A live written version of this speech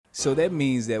So that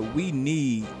means that we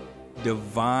need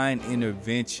divine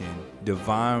intervention,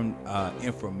 divine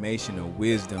information or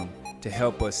wisdom to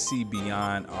help us see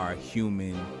beyond our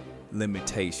human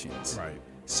limitations. Right.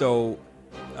 So,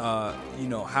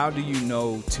 how do you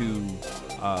know to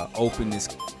open this?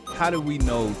 How do we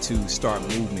know to start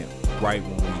movement right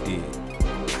when we did?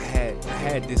 I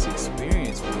had this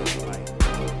experience with like,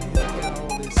 man, I got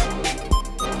all this.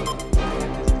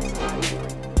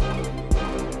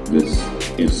 This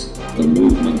is the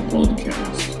Movement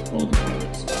Podcast.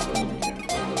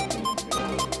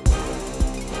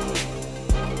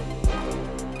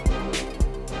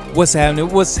 What's happening?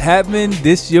 What's happening?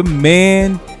 This your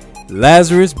man,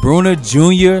 Lazarus Bruner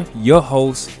Jr., your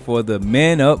host for the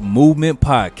Man Up Movement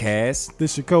Podcast.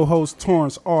 This your co-host,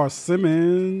 Torrence R.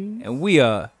 Simmons. And we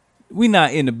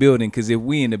not in the building, because if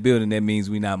we in the building, that means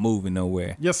we not moving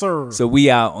nowhere. Yes, sir. So we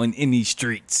out in these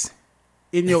streets.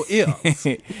 In your ears.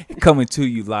 Coming to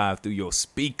you live through your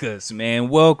speakers, man.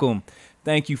 Welcome.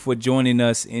 Thank you for joining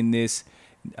us in this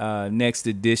next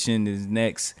edition, this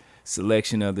next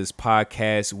selection of this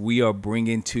podcast. We are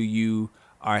bringing to you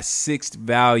our sixth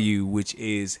value, which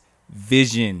is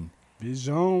vision.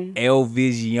 Vision. El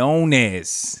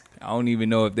Visiones. I don't even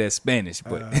know if that's Spanish,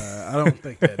 but I don't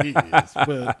think that is,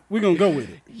 but we're going to go with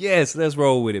it. Yes, let's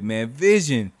roll with it, man.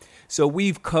 Vision. So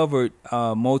we've covered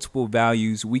multiple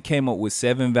values. We came up with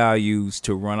 7 values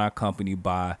to run our company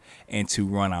by and to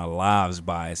run our lives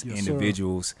by as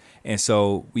individuals. Sir. And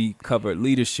so we covered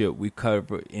leadership. We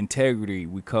covered integrity.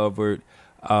 We covered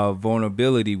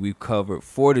vulnerability. We covered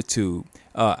fortitude.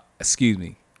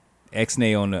 X-nay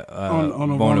on the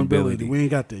on vulnerability. We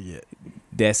ain't got there yet.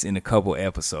 That's in a couple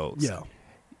episodes. Yeah.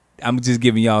 I'm just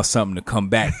giving y'all something to come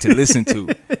back to listen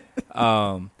to.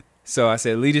 So I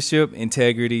said leadership,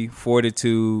 integrity,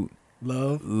 fortitude,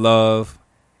 love,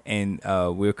 and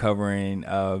we're covering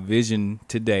vision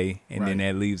today, and then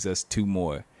that leaves us 2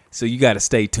 more. So you got to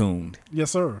stay tuned.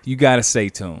 Yes, sir. You got to stay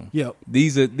tuned. Yep.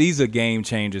 These are game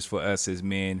changers for us as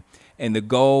men, and the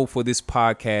goal for this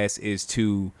podcast is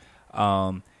to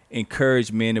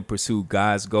encourage men to pursue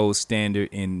God's gold standard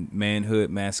in manhood,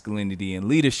 masculinity, and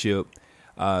leadership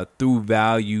through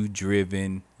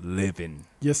value-driven living.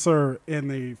 Yes, sir. And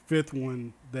the 5th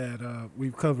one that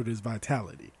we've covered is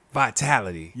vitality.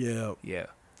 Vitality. Yeah. Yeah.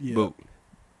 Yeah.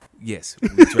 Yes,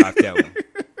 we dropped that one.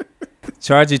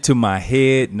 Charge it to my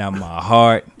head, not my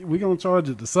heart. We're going to charge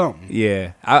it to something.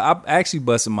 Yeah. I actually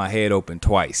busted my head open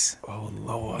twice. Oh,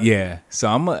 Lord. Yeah. So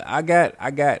I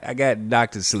got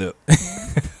doctor slip.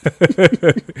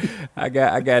 I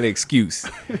got an excuse.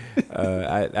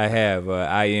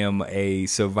 I am a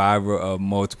survivor of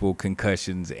multiple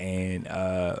concussions and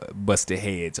busted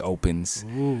heads opens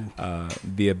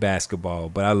via basketball.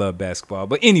 But I love basketball.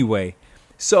 But anyway,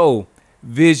 so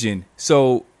vision.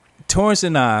 So Torrence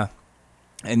and I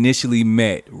initially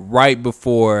met right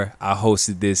before I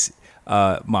hosted this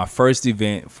my first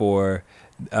event for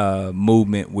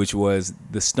movement, which was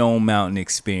the Stone Mountain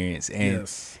experience. And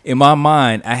in my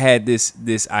mind, I had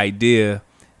this idea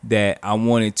that I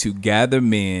wanted to gather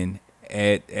men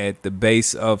at the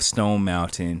base of Stone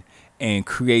Mountain and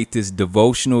create this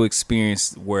devotional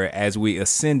experience where as we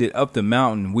ascended up the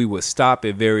mountain, we would stop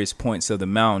at various points of the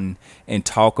mountain and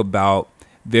talk about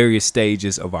various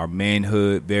stages of our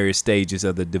manhood, various stages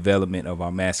of the development of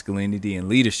our masculinity and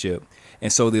leadership.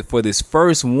 And so for this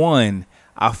first one,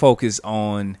 I focus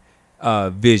on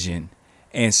vision.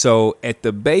 And so at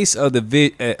the base of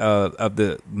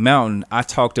the mountain, I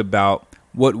talked about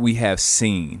what we have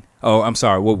seen. Oh, I'm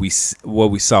sorry, what we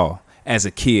saw as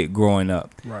a kid growing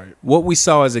up. Right. What we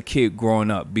saw as a kid growing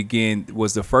up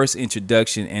was the first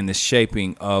introduction and the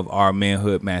shaping of our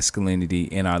manhood, masculinity,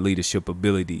 and our leadership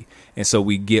ability. And so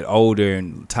we get older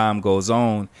and time goes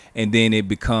on, and then it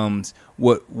becomes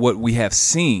what we have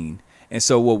seen. And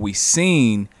so what we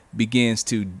seen begins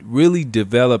to really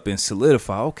develop and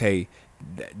solidify. Okay,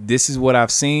 this is what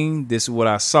I've seen. This is what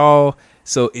I saw.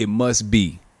 So it must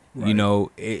be. Right.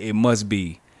 It must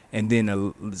be. And then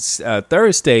a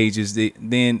third stage is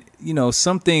then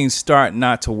some things start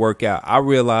not to work out. I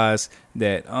realize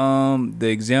that the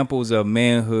examples of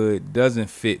manhood doesn't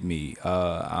fit me.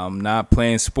 I'm not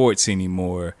playing sports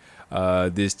anymore.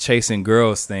 This chasing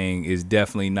girls thing is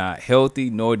definitely not healthy,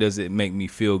 nor does it make me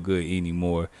feel good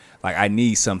anymore. Like I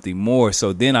need something more.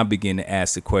 So then I begin to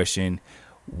ask the question,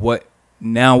 what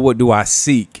do I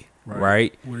seek?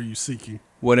 Right? What are you seeking?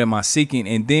 What am I seeking?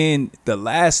 And then the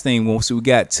last thing, once we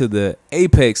got to the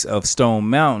apex of Stone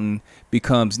Mountain,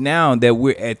 becomes now that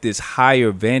we're at this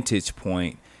higher vantage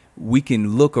point, we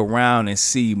can look around and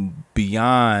see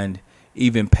beyond,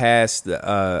 even past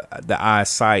the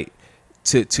eyesight,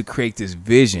 to create this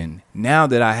vision. Now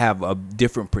that I have a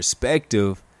different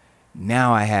perspective,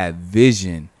 now I have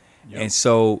vision. Yep. And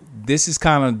so this is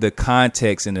kind of the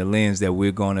context and the lens that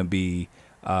we're going to be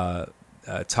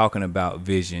talking about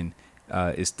vision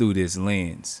is through this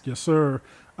lens. Yes, sir.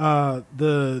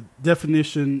 The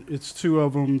definition, it's two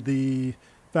of them, the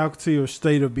faculty or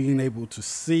state of being able to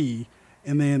see,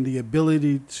 and then the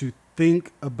ability to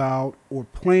think about or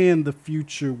plan the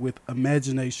future with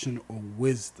imagination or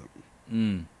wisdom.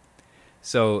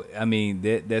 So, I mean,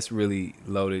 that's really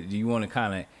loaded. Do you want to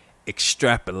kind of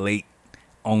extrapolate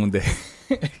on the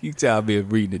you tell I've been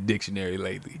reading the dictionary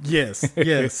lately. Yes.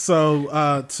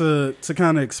 So to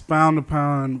kind of expound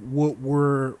upon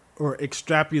or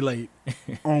extrapolate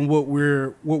on what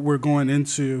we're going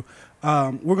into,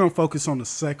 we're going to focus on the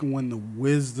second one, the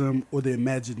wisdom or the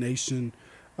imagination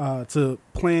to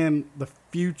plan the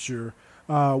future,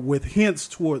 with hints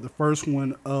toward the first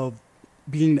one of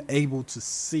being able to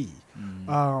see.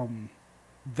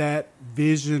 That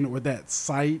vision or that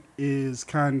sight is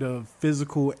kind of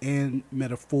physical and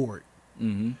metaphoric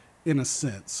in a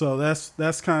sense. So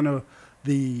that's kind of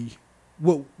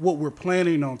what we're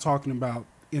planning on talking about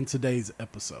in today's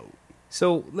episode.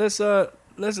 So let's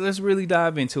really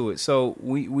dive into it. So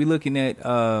we looking at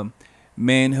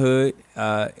manhood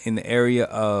in the area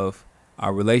of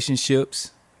our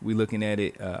relationships. We looking at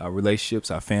it our relationships,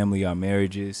 our family, our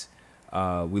marriages.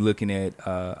 We're looking at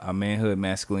our manhood,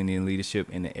 masculinity, and leadership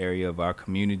in the area of our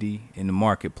community, in the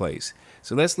marketplace.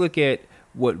 So let's look at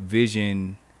what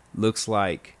vision looks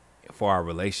like for our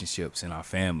relationships and our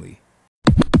family.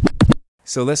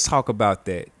 So let's talk about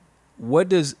that. What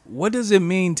does it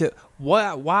mean to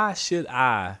why should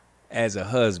I, as a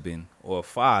husband or a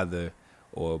father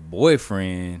or a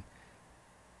boyfriend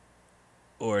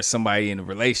or somebody in a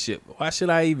relationship, why should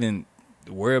I even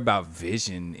worry about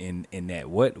vision in that?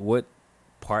 What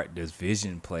part does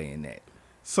vision play in that?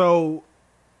 So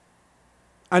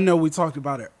I know we talked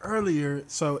about it earlier.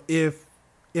 So if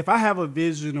I have a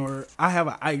vision or I have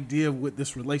an idea of what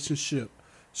this relationship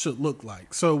should look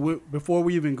like. So before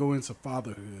we even go into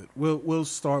fatherhood, we'll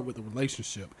start with the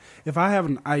relationship. If I have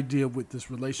an idea of what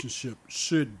this relationship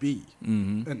should be,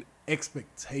 an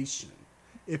expectation,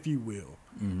 if you will,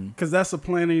 because that's the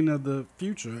planning of the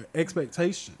future,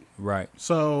 expectation. Right.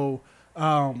 So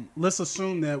let's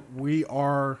assume that we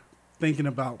are thinking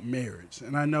about marriage.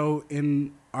 And I know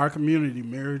in our community,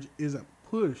 marriage isn't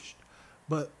pushed,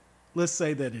 but let's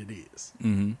say that it is.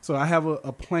 So I have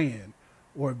a plan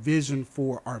or a vision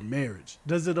for our marriage.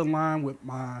 Does it align with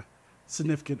my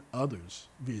significant other's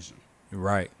vision?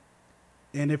 Right.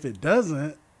 And if it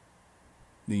doesn't,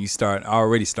 then you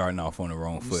already starting off on the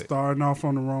wrong foot. Starting off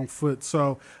on the wrong foot.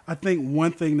 So I think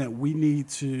one thing that we need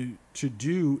to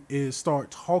do is start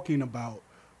talking about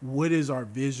what is our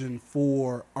vision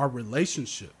for our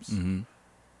relationships. And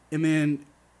then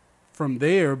from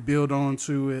there, build on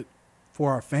to it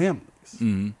for our families.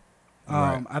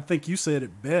 Right. I think you said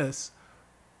it best.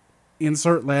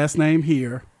 Insert last name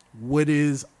here. What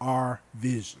is our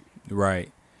vision?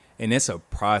 Right. And it's a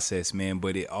process, man,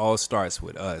 but it all starts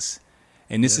with us.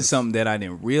 And this is something that I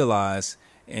didn't realize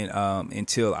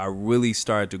until I really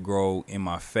started to grow in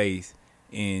my faith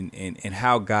in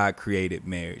how God created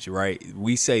marriage, right?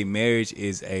 We say marriage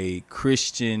is a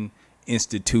Christian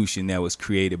institution that was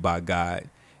created by God.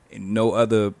 And no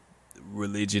other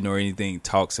religion or anything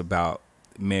talks about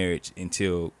marriage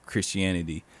until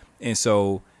Christianity. And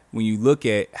so when you look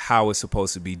at how it's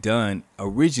supposed to be done,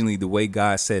 originally the way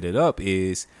God set it up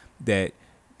is that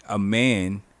a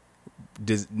man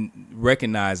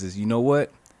recognizes, you know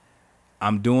what,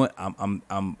 I'm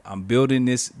building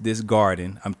this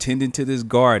garden, I'm tending to this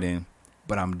garden,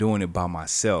 but I'm doing it by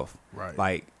myself. Right.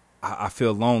 Like I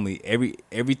feel lonely.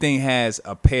 Everything has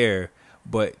a pair,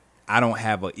 but I don't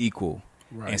have an equal.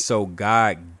 Right. And so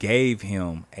God gave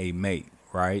him a mate.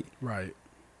 Right. Right.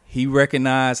 He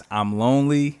recognized I'm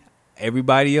lonely.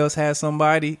 Everybody else has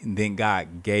somebody, and then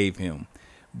God gave him.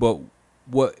 But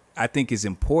what I think is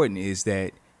important is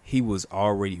that he was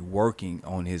already working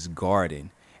on his garden.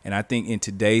 And I think in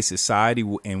today's society,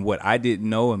 and what I didn't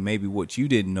know, and maybe what you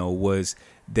didn't know, was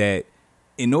that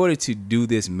in order to do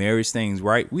this marriage things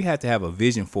right, we have to have a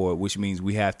vision for it, which means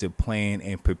we have to plan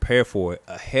and prepare for it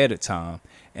ahead of time.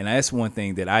 And that's one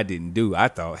thing that I didn't do. I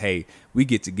thought, hey, we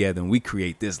get together and we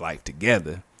create this life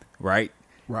together. Right.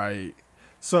 Right.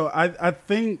 So I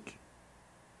think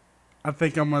I'm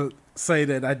going to say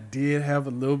that I did have a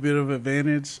little bit of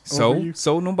advantage over you.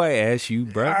 So nobody asked you,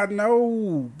 bro. I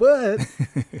know, but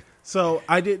so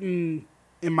I didn't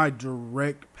in my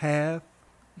direct path.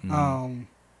 And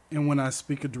when I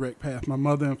speak of direct path, my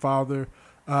mother and father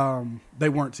they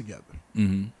weren't together.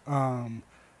 Mm-hmm.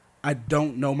 I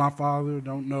don't know my father,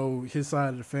 don't know his side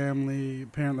of the family.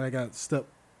 Apparently I got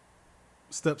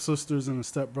stepsisters and a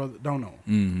stepbrother, don't know.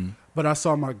 Mm-hmm. But I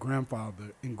saw my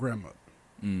grandfather and grandmother.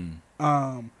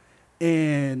 Mm.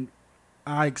 And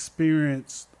I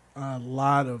experienced a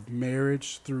lot of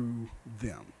marriage through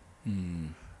them.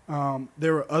 Mm.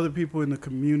 There were other people in the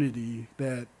community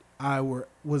that I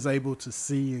was able to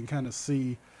see and kind of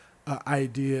see an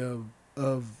idea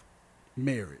of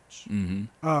marriage. Mm-hmm.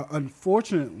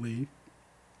 Unfortunately,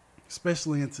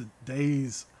 especially in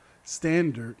today's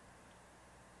standard,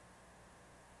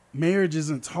 marriage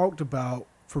isn't talked about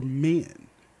for men.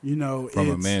 You know,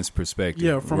 From a man's perspective.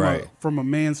 Yeah, right. from a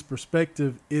man's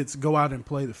perspective, it's go out and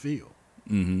play the field.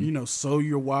 Mm-hmm. You know, sow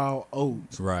your wild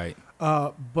oats. Right.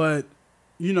 But,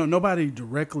 you know, nobody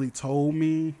directly told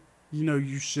me, you know,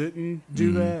 you shouldn't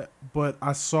do that. But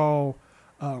I saw,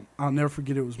 I'll never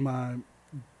forget, it was my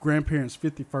grandparents'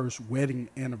 51st wedding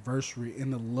anniversary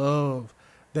and the love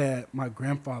that my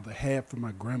grandfather had for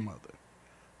my grandmother.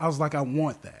 I was like, I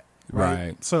want that.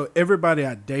 Right. So everybody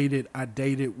I dated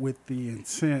with the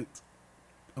intent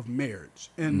of marriage.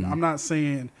 And I'm not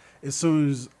saying as soon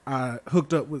as I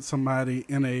hooked up with somebody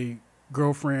in a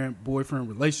girlfriend-boyfriend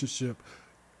relationship,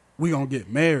 we gonna get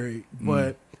married.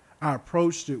 But I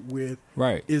approached it with,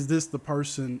 is this the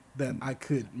person that I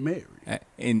could marry?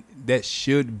 And that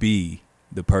should be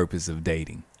the purpose of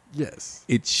dating. Yes.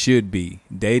 It should be.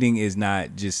 Dating is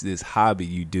not just this hobby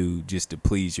you do just to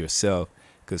please yourself.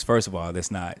 Because first of all,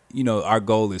 that's not, you know, our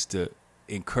goal is to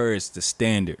encourage the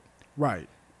standard. Right.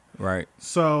 Right.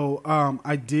 So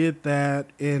I did that,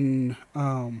 and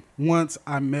once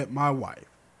I met my wife,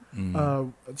 I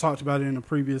talked about it in a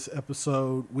previous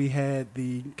episode, we had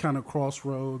the kind of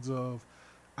crossroads of,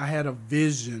 I had a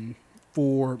vision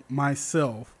for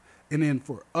myself and then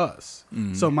for us.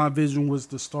 So my vision was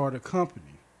to start a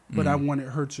company, but I wanted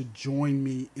her to join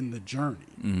me in the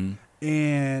journey.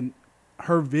 And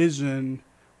her vision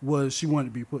was she wanted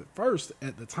to be put first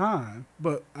at the time,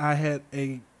 but I had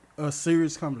a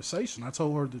serious conversation. I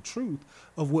told her the truth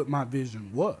of what my vision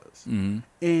was.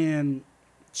 And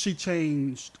she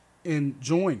changed and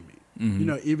joined me. You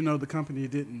know, even though the company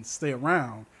didn't stay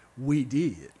around, we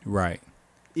did. Right.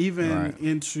 Even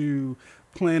into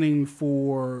planning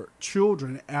for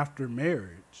children after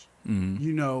marriage.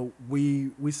 You know, we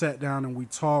sat down and we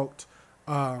talked,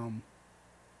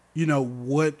 you know,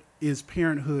 what is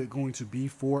parenthood going to be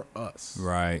for us?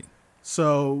 Right.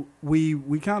 So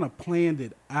we kind of planned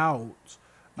it out.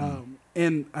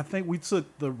 And I think we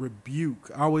took the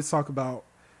rebuke. I always talk about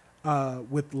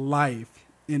with life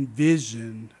and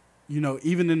vision, you know,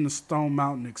 even in the Stone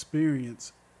Mountain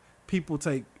experience,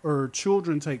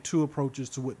 children take two approaches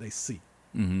to what they see.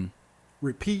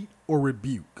 Repeat or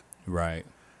rebuke. Right.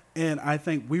 And I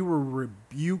think we were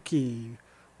rebuking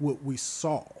what we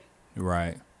saw.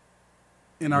 Right.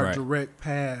 In our direct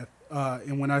path.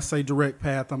 And when I say direct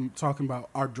path, I'm talking about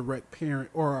our direct parent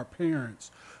or our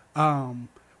parents.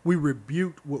 We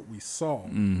rebuked what we saw.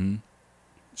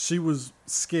 She was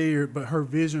scared, but her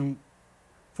vision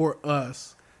for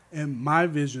us and my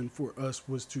vision for us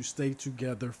was to stay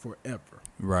together forever.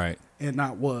 Right. And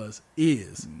not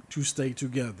is to stay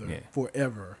together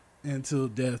forever until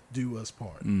death do us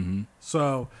part.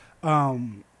 So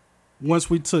once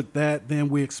we took that, then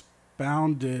we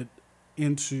expounded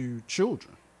into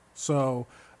children. So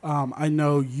I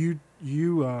know you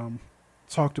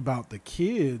talked about the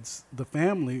kids, the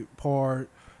family part.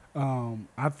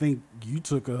 I think you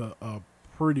took a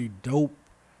pretty dope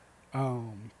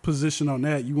position on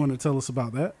that. You want to tell us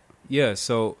about that? Yeah,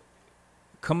 so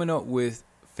coming up with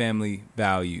family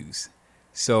values.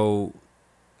 So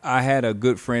I had a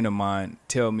good friend of mine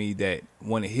tell me that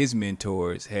one of his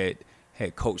mentors had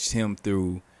coached him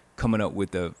through coming up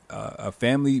with a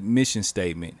family mission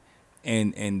statement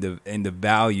and the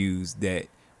values that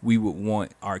we would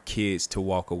want our kids to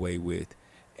walk away with.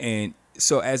 And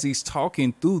so as he's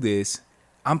talking through this,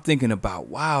 I'm thinking about,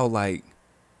 wow, like,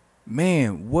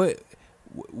 man, what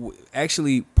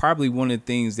actually probably one of the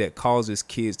things that causes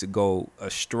kids to go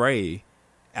astray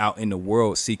out in the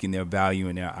world seeking their value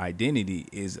and their identity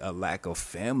is a lack of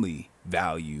family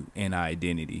value and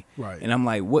identity. Right. And I'm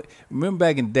like, what? Remember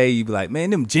back in the day, you'd be like, man,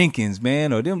 them Jenkins,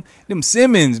 man, or them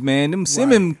Simmons, man, them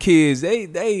Simmons kids,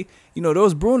 they, you know,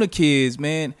 those Bruner kids,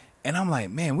 man. And I'm like,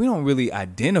 man, we don't really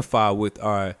identify with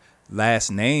our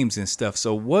last names and stuff.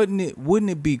 So wouldn't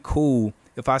it be cool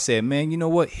if I said, man, you know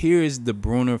what? Here is the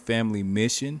Bruner family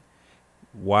mission,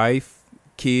 wife,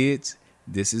 kids.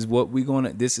 This is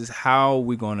how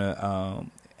we're gonna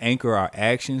anchor our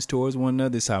actions towards one another.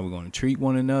 This is how we're going to treat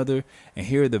one another. And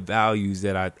here are the values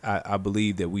that I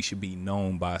believe that we should be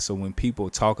known by. So when people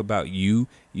talk about you,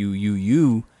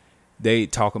 they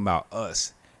talk about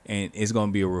us. And it's going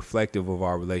to be a reflective of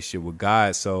our relationship with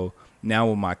God. So now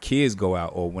when my kids go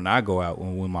out, or when I go out,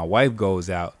 or when my wife goes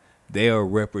out, they are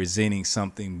representing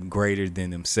something greater than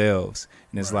themselves.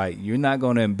 And it's like, you're not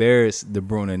going to embarrass the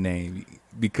Bruna name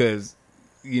because,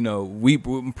 you know, we're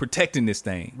protecting this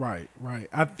thing. Right.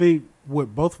 I think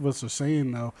what both of us are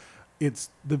saying, though,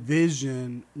 it's the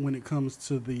vision when it comes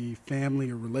to the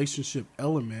family or relationship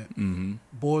element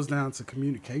boils down to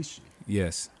communication.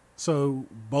 Yes. So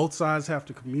both sides have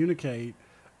to communicate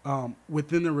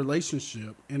within the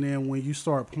relationship. And then when you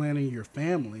start planning your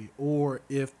family, or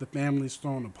if the family is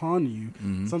thrown upon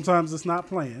you, sometimes it's not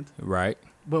planned. Right.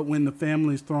 But when the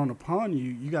family is thrown upon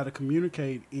you, you got to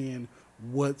communicate in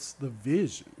what's the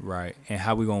vision. Right. And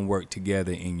how we going to work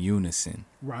together in unison.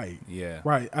 Right. Yeah.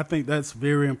 Right. I think that's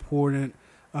very important.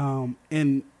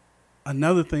 And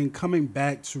another thing, coming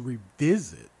back to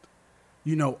revisit,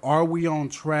 you know, are we on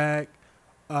track?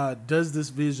 Does this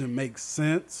vision make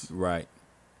sense? Right.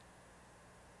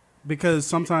 Because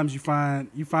sometimes you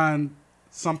find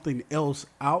something else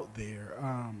out there.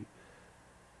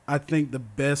 I think the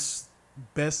best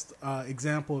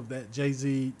example of that,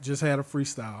 Jay-Z just had a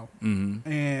freestyle,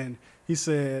 and he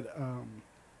said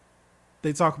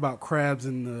they talk about crabs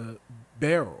in the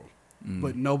barrel,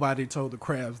 but nobody told the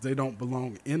crabs they don't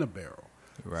belong in a barrel.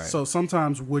 Right. So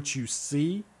sometimes what you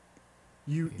see,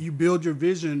 you build your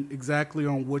vision exactly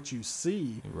on what you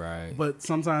see. Right. But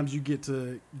sometimes you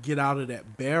get out of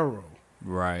that barrel.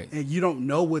 Right. And you don't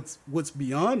know what's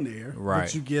beyond there. Right.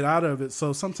 But you get out of it.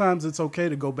 So sometimes it's okay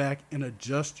to go back and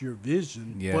adjust your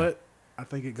vision. Yeah. But I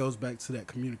think it goes back to that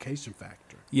communication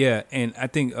factor. Yeah, and I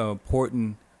think an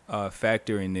important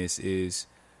factor in this is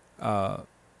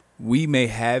we may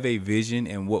have a vision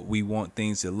and what we want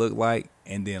things to look like,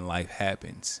 and then life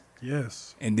happens.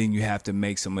 Yes. And then you have to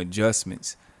make some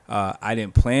adjustments. I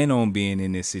didn't plan on being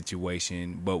in this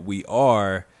situation, but we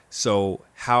are. So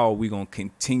how are we going to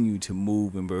continue to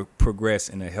move and progress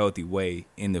in a healthy way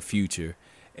in the future?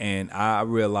 And I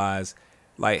realized,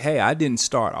 like, hey, I didn't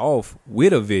start off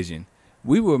with a vision.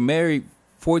 We were married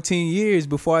 14 years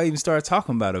before I even started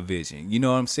talking about a vision. You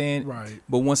know what I'm saying? Right.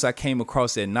 But once I came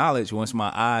across that knowledge, once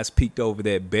my eyes peeked over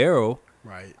that barrel,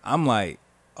 Right. I'm like,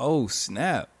 oh,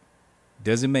 snap.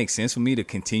 Does it make sense for me to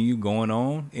continue going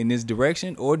on in this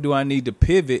direction? Or do I need to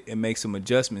pivot and make some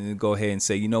adjustments and go ahead and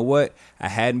say, you know what? I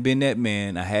hadn't been that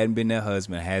man. I hadn't been that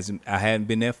husband. I hadn't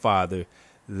been that father.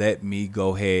 Let me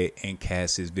go ahead and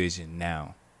cast his vision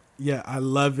now. Yeah, I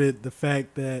love it. The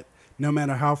fact that no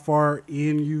matter how far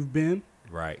in you've been,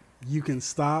 Right. you can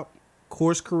stop,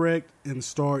 course correct, and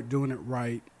start doing it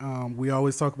right. We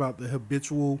always talk about the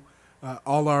habitual.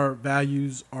 All our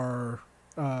values are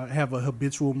have a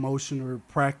habitual motion or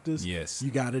practice. Yes. You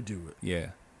got to do it.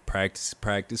 Yeah. Practice.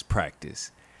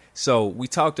 So we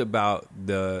talked about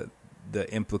the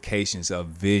implications of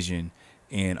vision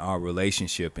in our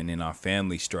relationship and in our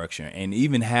family structure, and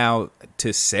even how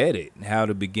to set it, how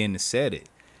to begin to set it.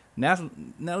 Now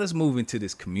let's move into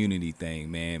this community thing,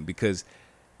 man, because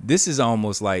this is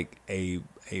almost like a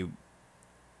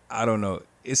I don't know,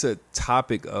 it's a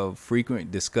topic of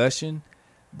frequent discussion,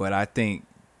 but I think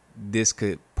this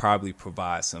could probably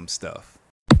provide some stuff.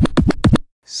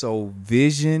 So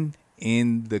vision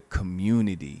in the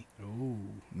community. Ooh.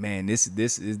 Man, this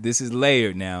is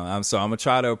layered now. I'm gonna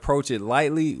try to approach it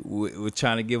lightly. We're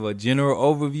trying to give a general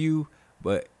overview,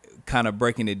 but kind of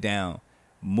breaking it down.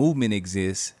 Movement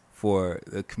exists for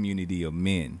the community of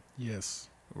men. Yes.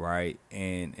 Right.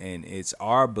 And it's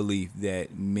our belief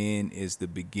that men is the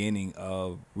beginning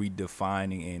of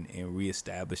redefining and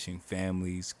reestablishing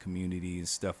families, communities,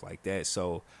 stuff like that.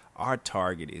 So our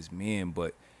target is men.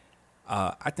 But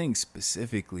I think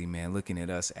specifically, man, looking at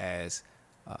us as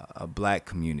a black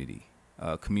community,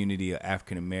 a community of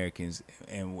African Americans,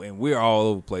 and we're all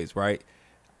over the place. Right.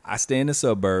 I stay in the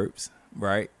suburbs.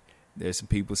 Right. There's some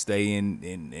people stay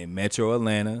in Metro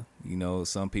Atlanta. You know,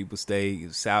 some people stay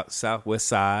southwest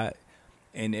side,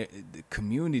 and the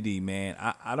community, man.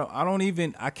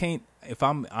 If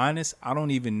I'm honest, I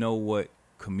don't even know what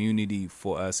community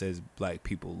for us as black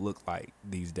people look like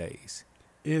these days.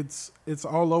 It's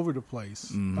all over the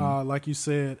place. Like you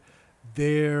said,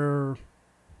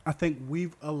 I think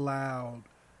we've allowed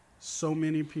so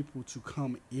many people to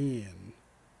come in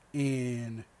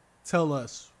and tell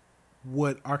us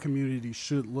what our community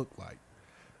should look like.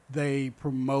 They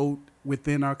promote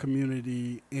within our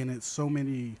community, and it's so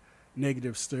many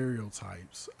negative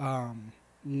stereotypes.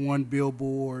 One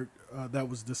billboard that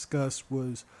was discussed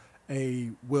was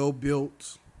a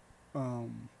well-built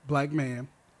black man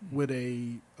with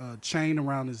a chain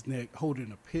around his neck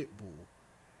holding a pit bull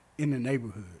in the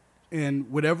neighborhood. And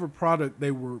whatever product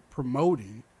they were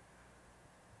promoting,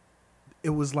 it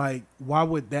was like, why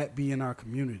would that be in our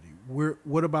community?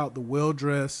 What about the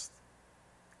well-dressed,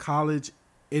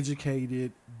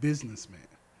 college-educated businessman?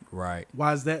 Right.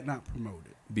 Why is that not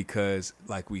promoted? Because,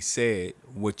 like we said,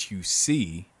 what you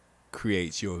see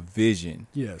creates your vision.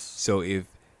 Yes. So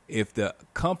if the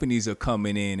companies are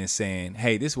coming in and saying,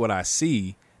 hey, this is what I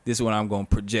see, this is what I'm going to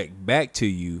project back to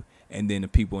you, and then the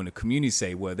people in the community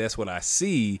say, well, that's what I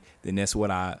see, then that's what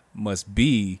I must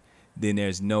be, then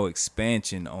there's no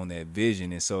expansion on that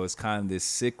vision. And so it's kind of this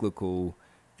cyclical.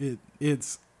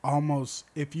 It's almost,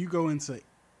 if you go into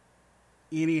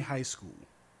any high school,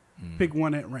 pick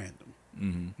one at random.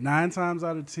 9 times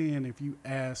out of 10, if you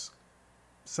ask,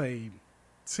 say,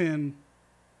 10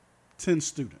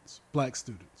 students, black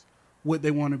students, what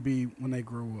they want to be when they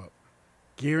grow up,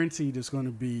 guaranteed it's going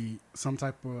to be some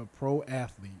type of pro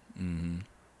athlete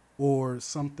or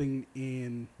something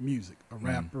in music, a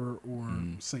rapper or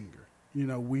singer. You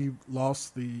know, we've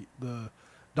lost the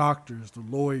doctors, the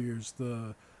lawyers,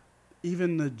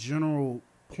 even the general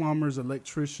plumbers,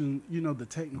 electricians, you know, the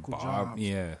technical jobs.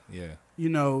 Yeah. You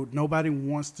know, nobody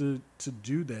wants to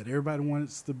do that. Everybody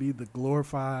wants to be the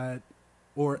glorified,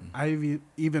 or I've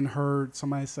even heard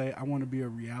somebody say, I want to be a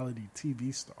reality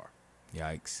TV star.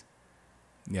 Yikes.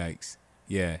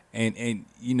 Yeah. And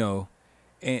you know,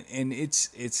 and it's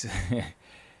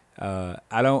I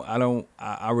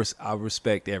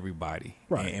respect everybody,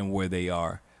 right, and where they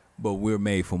are, but we're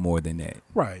made for more than that.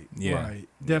 Right. Yeah. Right.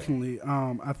 Definitely.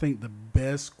 I think the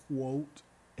best quote,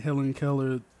 Helen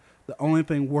Keller, the only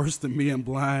thing worse than being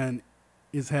blind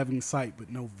is having sight but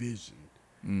no vision.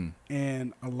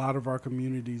 And a lot of our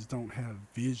communities don't have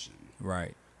vision.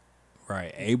 Right.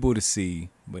 Able to see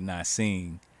but not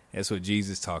seeing. That's what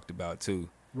Jesus talked about too.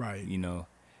 Right. You know.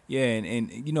 Yeah,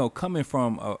 and you know, coming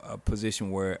from a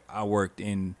position where I worked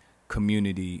in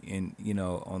community and, you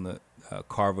know, on the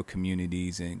Carver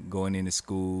communities and going into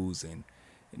schools and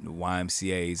the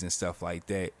YMCAs and stuff like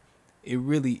that, it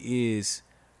really is,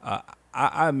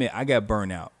 I admit I got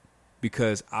burnt out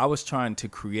because I was trying to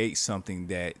create something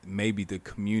that maybe the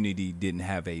community didn't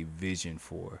have a vision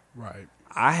for. Right.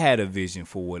 I had a vision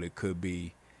for what it could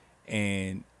be,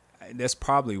 and that's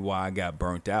probably why I got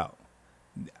burnt out.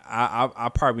 I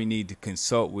probably need to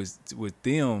consult with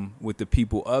them, with the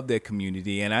people of that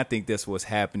community, and I think that's what's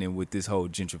happening with this whole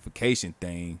gentrification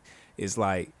thing. It's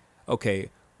like, okay,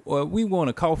 well, we want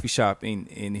a coffee shop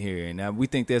in here, and we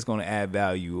think that's going to add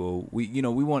value, or we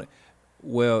want.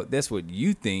 Well, that's what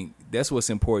you think. That's what's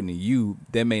important to you.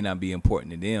 That may not be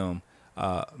important to them.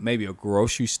 Maybe a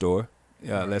grocery store.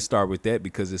 Right. Let's start with that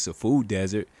because it's a food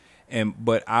desert.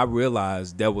 But I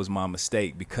realized that was my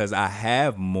mistake because I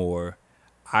have more.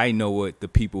 I know what the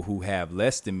people who have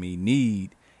less than me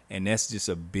need, and that's just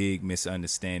a big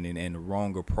misunderstanding and the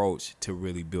wrong approach to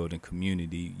really building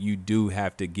community. You do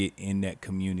have to get in that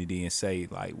community and say,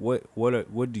 like,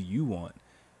 what do you want?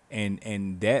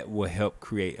 And that will help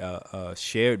create a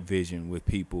shared vision with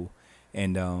people.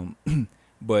 And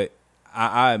but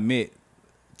I admit,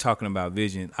 talking about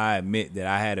vision, I admit that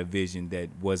I had a vision that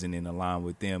wasn't in line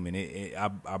with them, and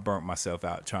I burnt myself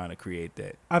out trying to create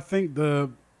that. I think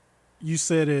you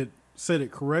said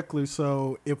it correctly.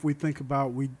 So if we think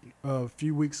about, a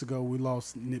few weeks ago we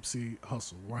lost Nipsey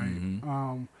Hussle,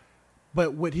 right?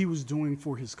 But what he was doing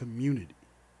for his community,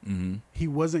 he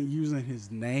wasn't using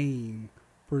his name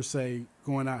per se,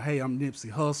 going out, hey, I'm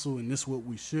Nipsey Hussle, and this is what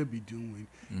we should be doing.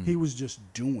 He was just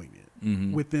doing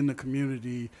it within the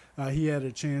community. He had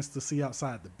a chance to see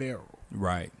outside the barrel,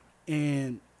 right?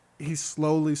 And he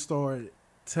slowly started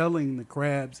telling the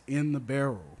crabs in the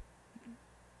barrel,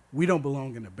 we don't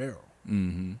belong in the barrel.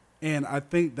 And I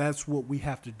think that's what we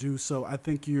have to do. So I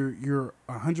think you're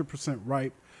 100%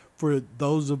 right for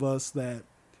those of us that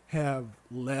have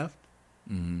left.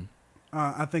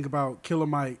 I think about Killer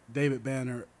Mike, David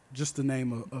Banner, just to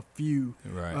name a few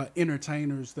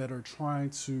entertainers that are trying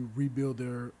to rebuild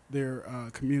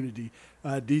their community.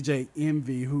 DJ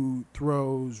Envy, who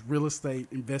throws real estate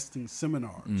investing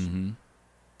seminars.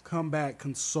 Come back,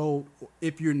 consult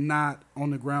if you're not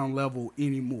on the ground level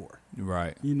anymore.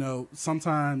 Right. You know,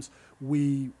 sometimes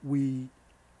we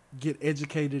get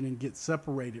educated and get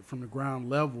separated from the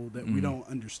ground level that we don't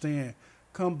understand.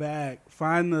 Come back,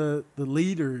 find the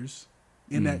leaders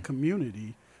in that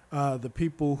community, the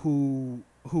people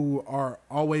who are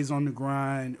always on the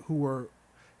grind, who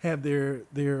have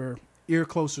their ear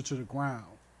closer to the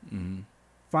ground.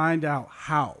 Find out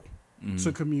how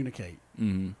to communicate,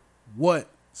 what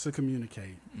to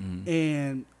communicate.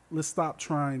 And let's stop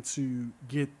trying to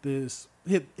get this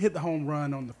hit the home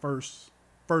run on the first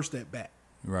at bat.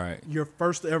 Right. Your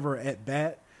first ever at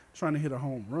bat, trying to hit a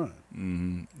home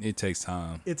run. It takes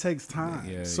time. It takes time.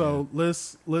 Yeah, so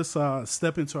let's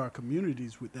step into our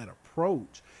communities with that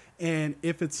approach. And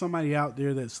if it's somebody out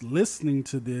there that's listening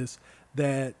to this,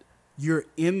 that you're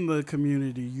in the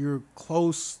community, you're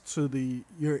close to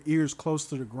your ears close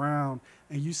to the ground,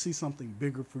 and you see something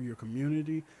bigger for your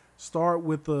community, start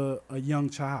with a young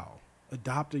child.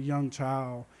 Adopt a young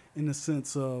child in the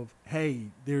sense of, hey,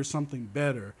 there's something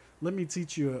better. Let me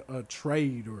teach you a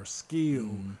trade or a skill,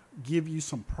 give you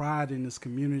some pride in this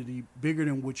community bigger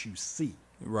than what you see.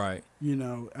 Right. You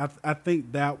know, I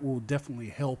think that will definitely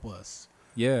help us.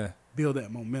 Yeah. Build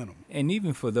that momentum. And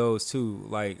even for those too,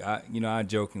 like I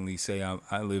jokingly say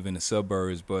I live in the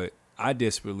suburbs, but I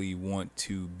desperately want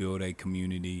to build a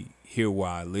community here where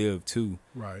I live too.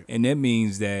 Right. And that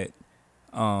means that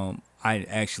I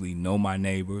actually know my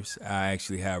neighbors. I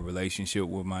actually have a relationship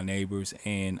with my neighbors,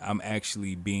 and I'm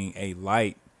actually being a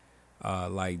light,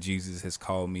 like Jesus has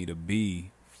called me to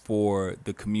be for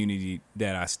the community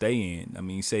that I stay in. I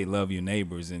mean, you say love your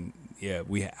neighbors, and yeah,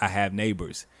 I have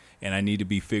neighbors. And I need to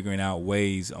be figuring out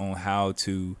ways on how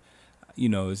to,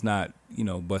 it's not,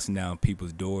 busting down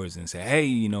people's doors and say,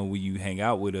 hey, will you hang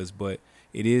out with us? But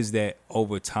it is that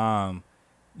over time,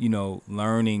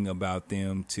 learning about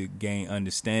them to gain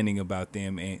understanding about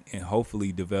them and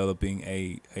hopefully developing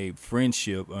a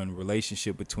friendship and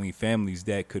relationship between families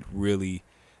that could really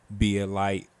be a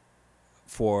light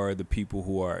for the people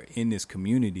who are in this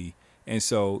community. And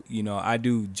so, I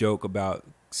do joke about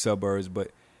suburbs, but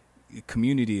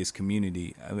community is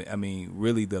community. I mean,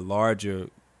 really the larger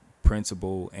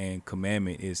principle and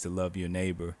commandment is to love your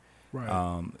neighbor.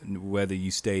 Right. Whether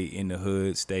you stay in the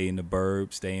hood, stay in the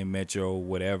burb, stay in metro,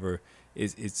 whatever,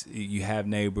 it's you have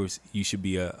neighbors, you should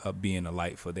be being a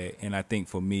light for that. And I think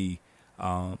for me,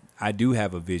 I do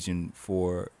have a vision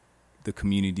for the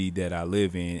community that I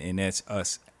live in, and that's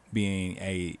us being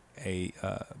a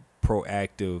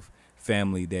proactive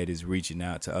family that is reaching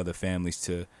out to other families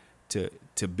to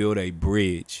build a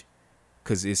bridge,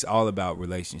 because it's all about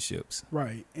relationships.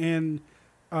 Right. And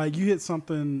you hit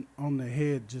something on the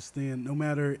head just then. No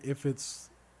matter if it's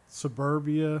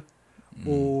suburbia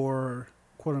or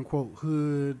quote unquote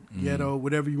hood, ghetto,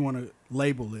 whatever you want to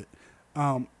label it,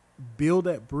 build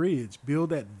that bridge, build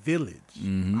that village.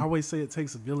 I always say it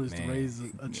takes a village to raise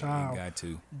a child. Got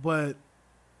to. But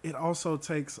it also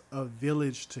takes a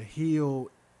village to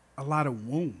heal a lot of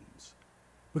wounds.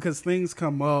 Because things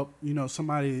come up,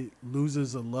 somebody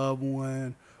loses a loved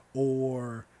one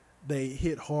or they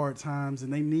hit hard times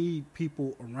and they need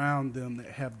people around them that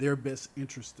have their best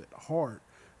interest at heart.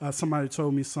 Somebody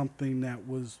told me something that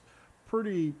was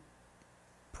pretty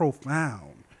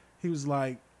profound. He was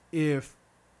like, if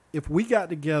we got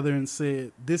together and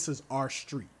said, this is our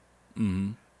street,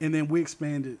 and then we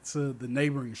expanded to the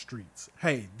neighboring streets,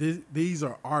 hey, these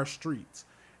are our streets,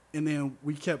 and then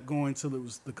we kept going till it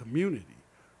was the community,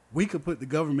 we could put the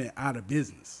government out of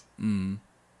business. I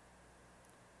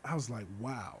was like,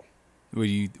 wow. What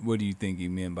do you think he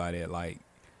meant by that? Like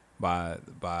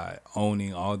by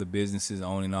owning all the businesses,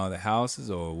 owning all the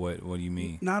houses, or what do you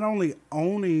mean? Not only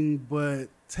owning, but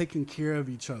taking care of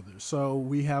each other. So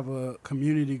we have a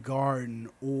community garden,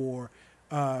 or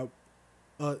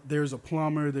there's a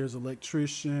plumber, there's an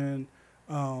electrician.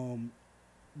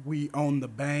 We own the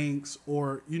banks,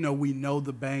 or, we know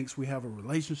the banks. We have a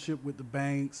relationship with the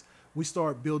banks. We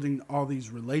start building all these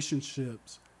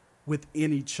relationships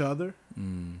within each other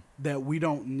that we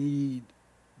don't need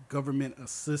government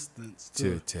assistance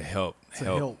to help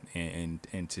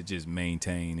and to just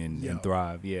maintain and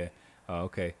thrive. Yeah.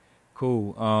 Okay,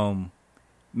 cool.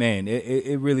 Man,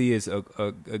 it really is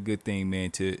a good thing,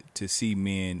 man, to see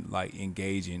men like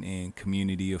engaging in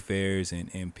community affairs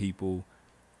and people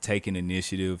taking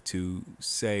initiative to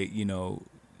say,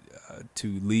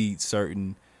 to lead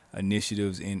certain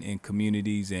initiatives in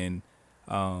communities. And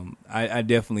I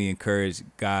definitely encourage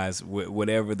guys,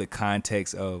 whatever the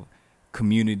context of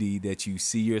community that you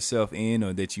see yourself in,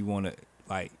 or that you want to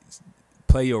like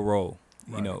play your role,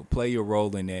 play your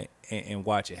role in that and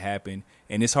watch it happen.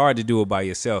 And it's hard to do it by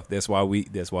yourself. That's why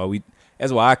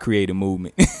I created a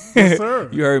movement. Yes, sir.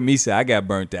 You heard me say I got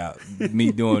burnt out.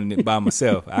 Me doing it by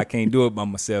myself. I can't do it by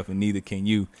myself, and neither can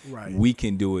you. Right. We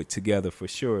can do it together for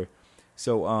sure.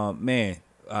 So, man,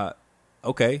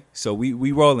 okay. So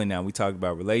we rolling now. We talked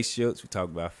about relationships. We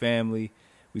talked about family.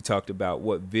 We talked about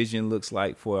what vision looks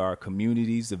like for our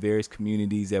communities, the various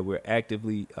communities that we're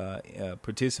actively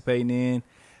participating in.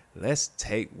 Let's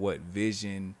take what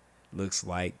vision looks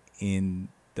like in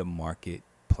the marketplace.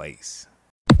 marketplace.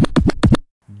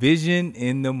 Vision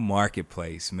in the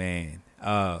marketplace, man.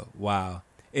 Wow.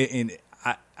 And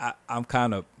I'm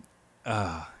kind of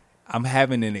I'm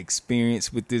having an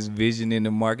experience with this vision in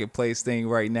the marketplace thing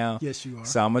right now. Yes, you are.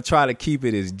 So I'm gonna try to keep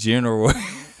it as general.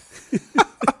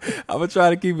 I'm gonna try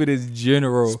to keep it as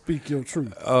general. Speak your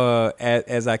truth.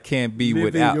 As I can be Live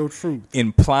without in your truth.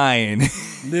 implying.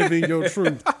 Live in your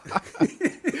truth.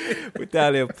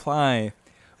 Without implying.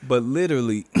 But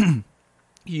literally,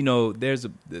 you know, there's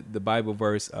the Bible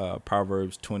verse,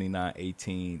 Proverbs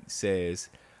 29:18 says,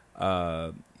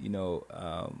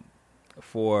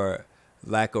 for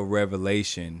lack of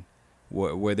revelation,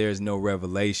 where there's no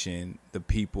revelation, the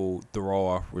people throw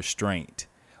off restraint.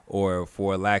 Or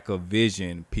for lack of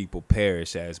vision, people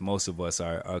perish, as most of us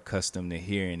are accustomed to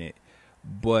hearing it.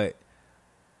 But,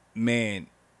 man,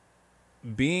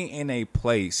 being in a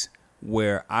place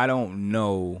where I don't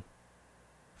know,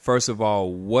 first of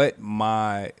all,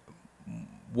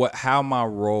 how my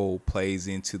role plays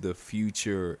into the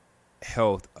future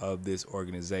health of this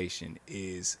organization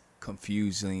is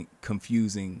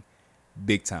confusing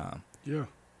big time. Yeah.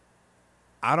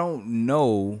 I don't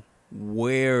know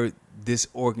where this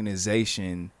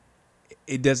organization,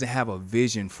 it doesn't have a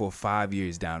vision for 5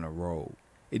 years down the road.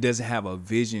 It doesn't have a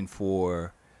vision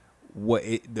for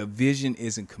the vision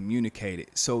isn't communicated.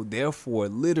 So therefore,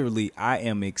 literally, I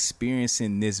am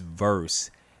experiencing this verse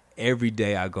every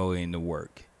day I go into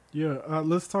work. Yeah.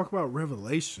 Let's talk about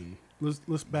revelation.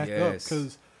 Let's back up, Yes.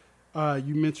 because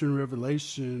you mentioned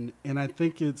revelation, and I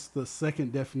think it's the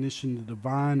second definition: the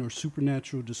divine or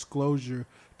supernatural disclosure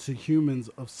to humans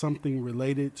of something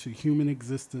related to human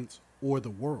existence or the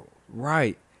world.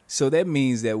 Right. So that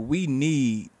means that we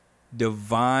need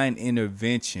divine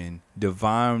intervention,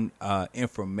 divine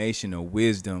information or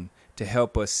wisdom to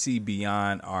help us see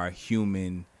beyond our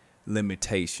human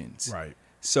limitations. Right.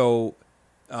 So,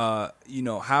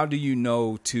 how do you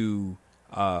know to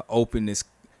open this?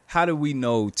 How do we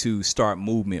know to start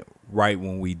movement right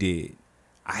when we did?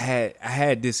 I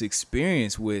had this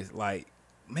experience with, like,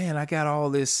 man, I got all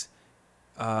this.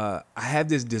 I have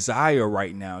this desire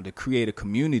right now to create a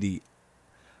community.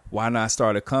 Why not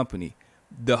start a company?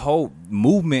 The whole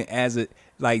movement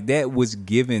that was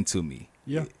given to me.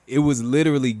 Yeah. It was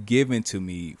literally given to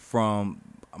me from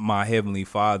my Heavenly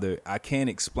Father. I can't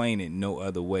explain it no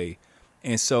other way.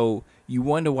 And so you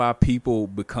wonder why people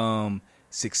become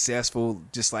successful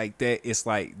just like that. It's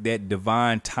like that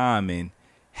divine timing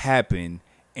happened,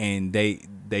 and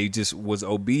they just was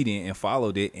obedient and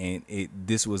followed it, and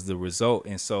this was the result.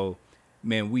 And so,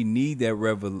 man, we need that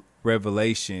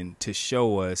revelation to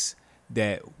show us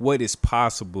that what is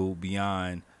possible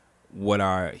beyond what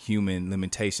our human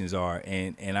limitations are.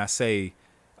 And I say,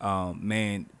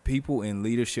 man, people in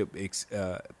leadership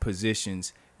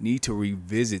positions need to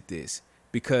revisit this,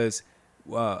 because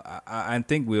I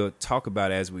think we'll talk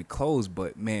about it as we close,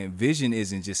 but man, vision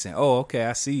isn't just saying, oh, okay,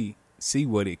 I see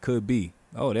what it could be.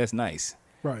 Oh, that's nice.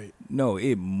 Right. No,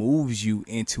 it moves you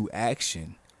into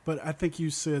action. But I think you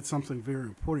said something very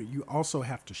important. You also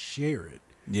have to share it.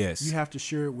 Yes. You have to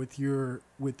share it with your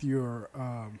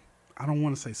I don't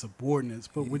want to say subordinates,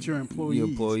 but with your employees. Your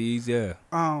employees, yeah.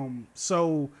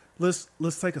 So let's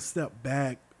take a step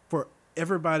back for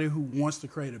everybody who wants to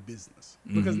create a business,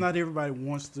 because not everybody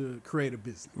wants to create a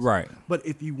business. Right. But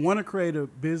if you want to create a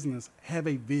business, have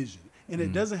a vision. And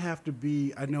it doesn't have to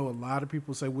be, I know a lot of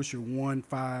people say, what's your 1,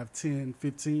 5, 10,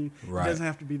 15? Right. It doesn't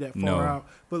have to be that far No. out.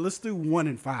 But let's do 1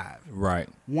 and 5. Right.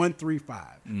 1, 3, 5.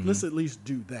 Let's at least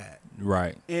do that.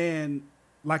 Right. And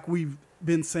like we've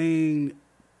been saying,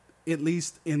 at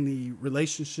least in the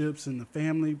relationships and the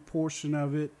family portion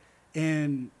of it,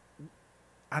 and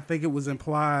I think it was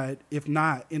implied, if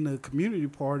not in the community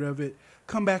part of it,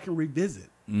 come back and revisit.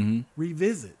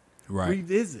 Revisit. Right.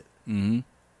 Revisit.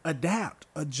 Adapt,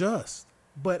 adjust,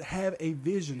 but have a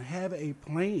vision, have a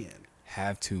plan.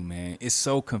 Have to, man. It's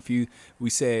so confused.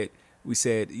 We said,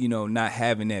 not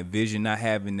having that vision, not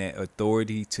having that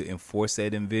authority to enforce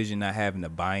that vision, not having the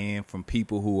buy-in from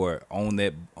people who are on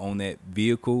that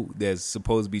vehicle that's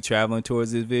supposed to be traveling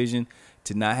towards this vision,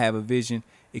 to not have a vision,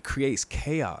 it creates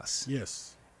chaos.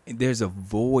 Yes. And there's a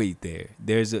void there.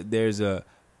 There's a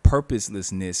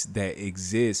purposelessness that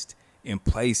exists in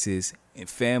places, in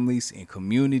families, in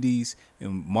communities,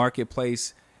 in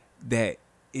marketplace, that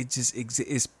it just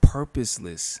it's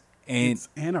purposeless, and It's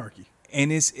anarchy.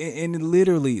 and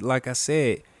literally, like I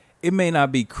said, it may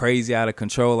not be crazy out of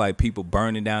control, like people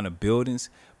burning down the buildings,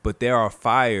 but there are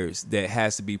fires that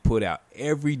has to be put out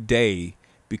every day,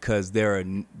 because there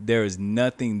is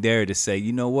nothing there to say,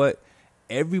 you know what,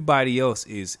 everybody else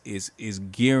is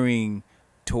gearing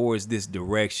towards this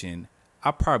direction.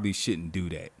 I probably shouldn't do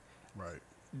that. Right.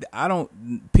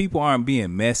 People aren't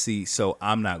being messy, so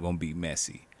I'm not going to be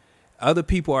messy. Other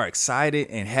people are excited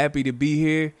and happy to be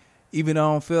here, even though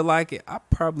I don't feel like it. I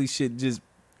probably should just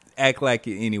act like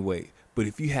it anyway. But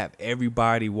if you have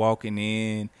everybody walking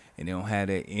in and they don't have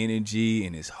that energy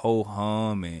and this whole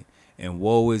hum and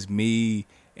woe is me,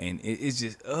 and it's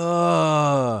just,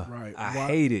 Right. I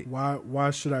hate it.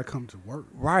 Why should I come to work?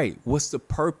 Right. What's the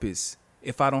purpose?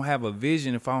 If I don't have a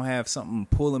vision, if I don't have something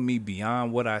pulling me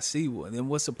beyond what I see, well, then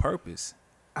what's the purpose?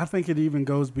 I think it even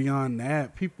goes beyond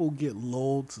that. People get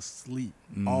lulled to sleep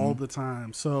all the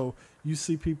time. So you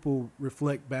see people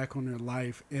reflect back on their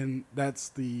life, and that's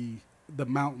the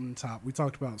mountaintop. We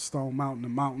talked about Stone Mountain, the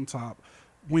mountaintop.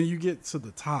 When you get to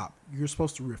the top, you're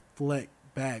supposed to reflect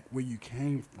back where you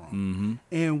came from.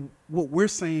 And what we're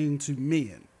saying to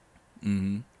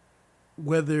men,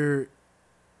 whether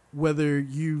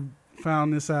you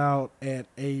found this out at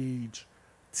age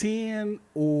 10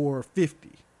 or 50,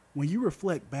 when you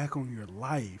reflect back on your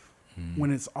life,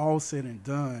 when it's all said and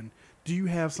done, do you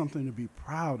have something to be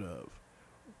proud of?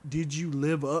 Did you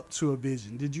live up to a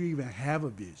vision? Did you even have a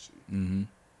vision?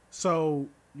 So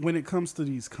when it comes to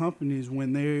these companies,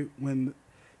 when they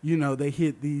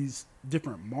hit these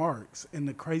different marks, and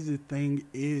the crazy thing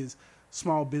is,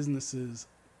 small businesses,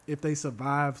 if they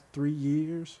survive 3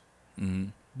 years,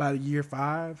 by the year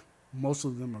 5, most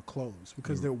of them are closed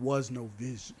because there was no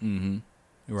vision.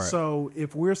 Right. So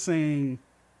if we're saying,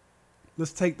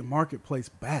 let's take the marketplace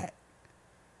back,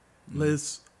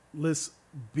 let's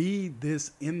be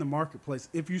this in the marketplace.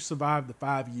 If you survived the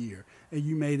 5 year and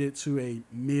you made it to a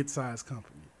mid-sized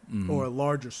company or a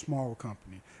larger, small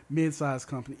company, mid-sized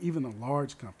company, even a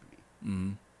large company,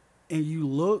 and you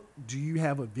look, do you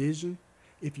have a vision?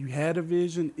 If you had a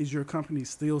vision, is your company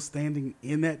still standing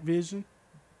in that vision?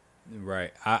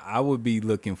 Right. I would be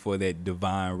looking for that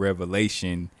divine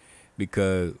revelation,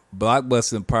 because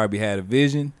Blockbuster probably had a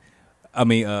vision. I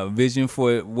mean, a vision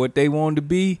for what they wanted to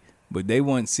be, but they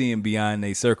weren't seeing beyond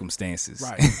their circumstances.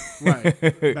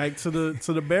 Right. Back to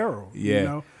the barrel. Yeah. You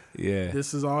know? Yeah.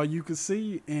 This is all you could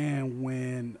see. And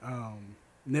when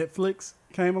Netflix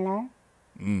came along,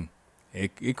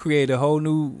 it created a whole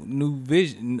new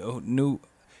vision, new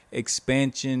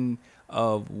expansion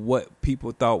of what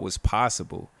people thought was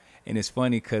possible. And it's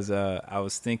funny because I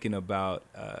was thinking about,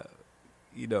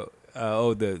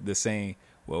 the saying,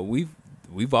 well,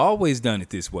 we've always done it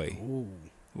this way. ooh,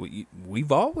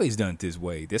 We've always done it this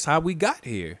way. That's how we got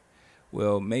here.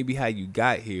 Well, maybe how you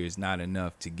got here is not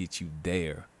enough to get you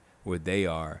there where they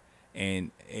are.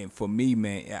 And for me,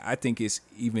 man, I think it's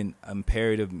even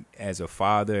imperative as a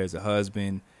father, as a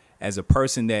husband, as a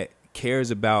person that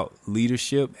cares about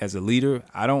leadership, as a leader.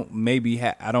 I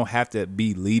don't have to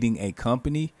be leading a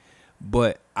company,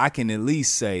 but I can at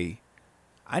least say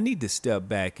I need to step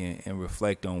back and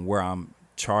reflect on where I'm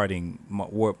charting,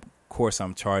 what course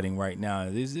I'm charting right now.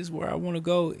 Is this where I want to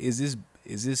go? Is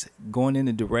this going in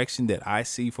the direction that I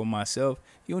see for myself?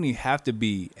 You don't even have to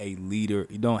be a leader.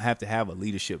 You don't have to have a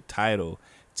leadership title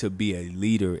to be a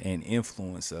leader and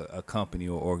influence a company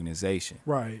or organization.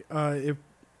 right. If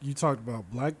you talked about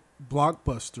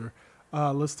Blockbuster,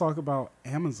 let's talk about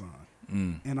Amazon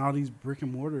and all these brick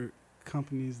and mortar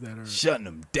companies that are Shutting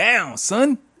them down,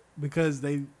 son. because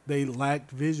they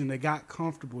lacked vision. They got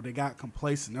comfortable. They got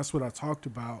complacent. That's what I talked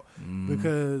about.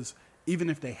 Because even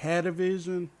if they had a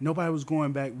vision, nobody was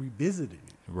going back revisiting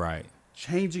it, Right.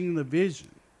 changing the vision.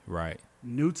 Right.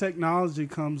 New technology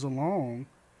comes along.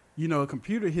 You know, a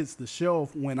computer hits the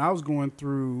shelf. When I was going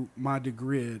through my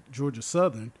degree at Georgia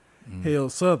Southern, Hale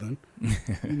Southern,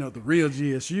 the real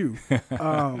GSU,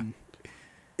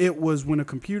 it was when a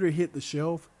computer hit the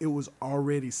shelf, it was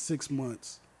already 6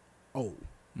 months old.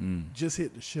 Just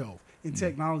hit the shelf. And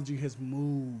technology has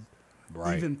moved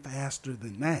Right. even faster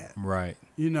than that. Right.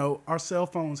 Our cell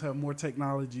phones have more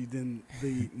technology than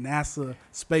the NASA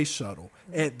space shuttle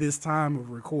at this time of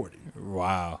recording.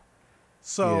 Wow.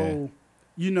 So,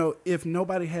 if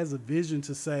nobody has a vision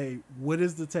to say, what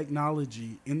is the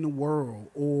technology in the world,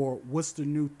 or what's the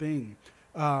new thing?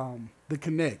 The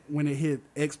Kinect, when it hit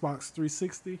Xbox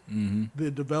 360, the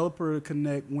developer of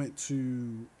Kinect went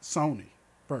to Sony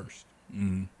first.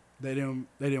 They didn't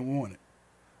want it.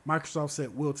 Microsoft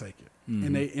said, we'll take it.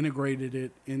 And they integrated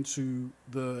it into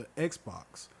the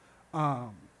Xbox.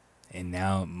 And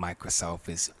now Microsoft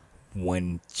is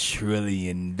 $1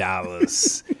 trillion.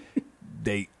 To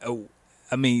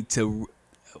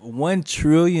 $1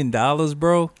 trillion,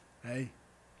 bro. Hey,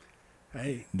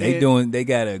 They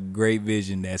got a great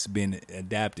vision that's been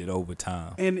adapted over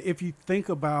time. And if you think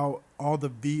about all the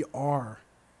VR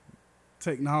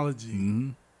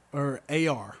technology, or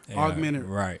AR, augmented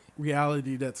right.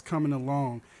 reality that's coming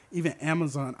along. Even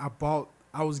Amazon,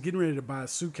 I was getting ready to buy a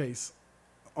suitcase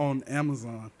on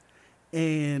Amazon,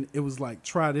 and it was like,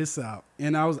 try this out.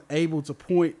 And I was able to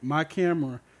point my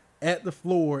camera at the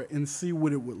floor and see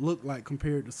what it would look like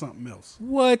compared to something else.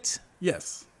 What?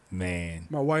 Yes. Man.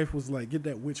 My wife was like, get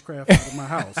that witchcraft out of my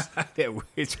house. That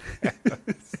witchcraft.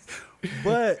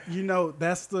 But, you know,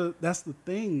 that's the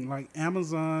thing. Like,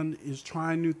 Amazon is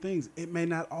trying new things. It may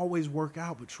not always work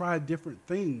out, but try different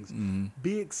things. Mm-hmm.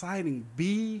 Be exciting.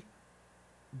 Be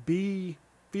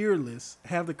fearless.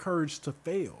 Have the courage to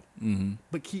fail,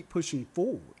 but keep pushing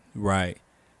forward. Right.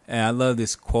 And I love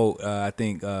this quote. I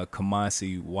think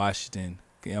Kamasi Washington,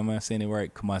 am I saying it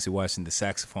right? Kamasi Washington, the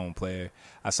saxophone player.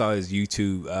 I saw his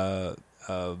YouTube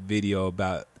video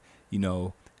about, you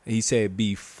know, he said,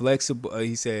 be flexible.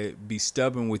 He said, be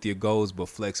stubborn with your goals, but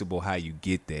flexible how you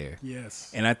get there.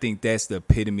 Yes. And I think that's the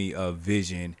epitome of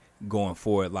vision going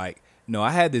forward. Like, no, I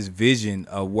had this vision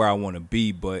of where I want to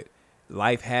be, but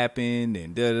life happened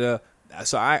and da-da-da.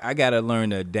 So I got to learn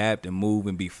to adapt and move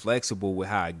and be flexible with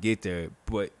how I get there.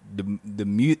 But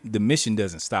the mission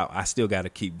doesn't stop. I still got to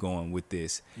keep going with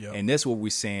this. Yep. And that's what we're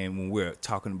saying when we're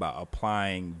talking about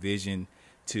applying vision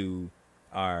to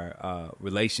our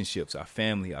relationships, our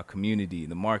family, our community,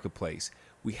 the marketplace.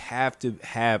 We have to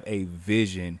have a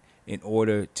vision in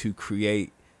order to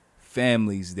create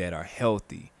families that are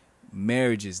healthy,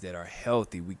 marriages that are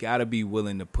healthy. We got to be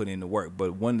willing to put in the work.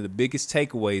 But one of the biggest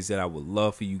takeaways that I would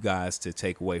love for you guys to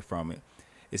take away from it,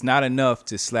 it's not enough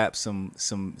to slap some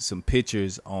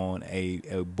pictures on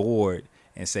a board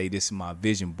and say, this is my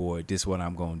vision board, this is what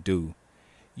I'm going to do.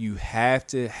 You have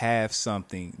to have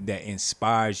something that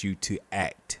inspires you to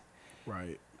act.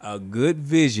 Right. A good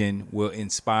vision will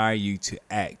inspire you to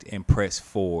act and press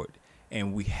forward.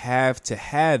 And we have to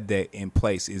have that in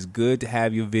place. It's good to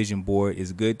have your vision board.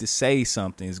 It's good to say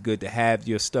something. It's good to have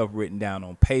your stuff written down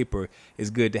on paper. It's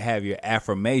good to have your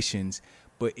affirmations.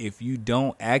 But if you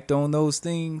don't act on those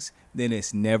things, then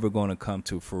it's never going to come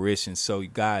to fruition. So,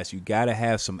 guys, you got to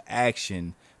have some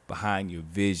action behind your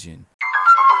vision.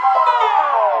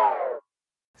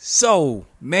 So,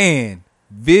 man,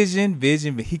 vision.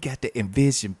 He got the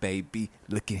envision, baby.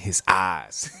 Look in his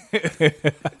eyes.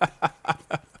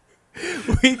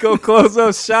 We go close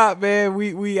up shop, man.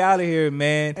 We out of here,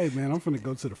 man. Hey, man, I'm finna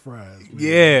go to the fries. Man.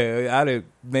 Yeah, I'd have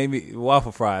maybe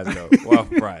waffle fries though.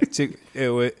 Waffle fries.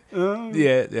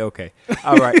 Yeah, okay.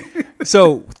 All right.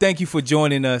 So thank you for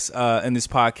joining us in this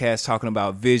podcast talking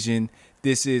about vision.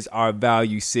 This is our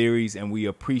value series, and we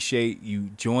appreciate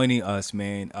you joining us,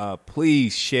 man.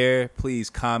 Please share, please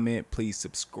comment, please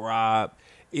subscribe.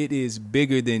 It is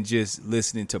bigger than just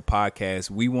listening to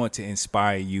podcasts. We want to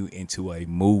inspire you into a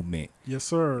movement. Yes,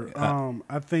 sir.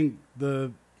 I think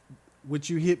what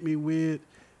you hit me with,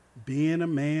 being a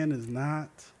man is not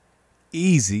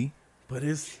easy, but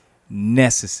it's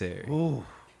necessary. Ooh.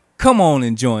 Come on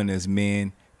and join us,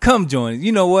 man. Come join us.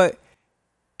 You know what?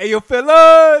 Hey, yo,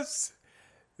 fellas,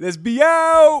 let's be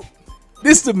out.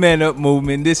 This the Man Up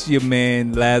Movement. This your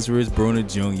man, Lazarus Bruner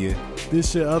Jr.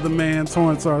 This your other man,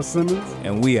 Torrence R. Simmons.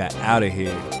 And we are out of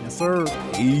here. Yes, sir.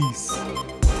 Peace.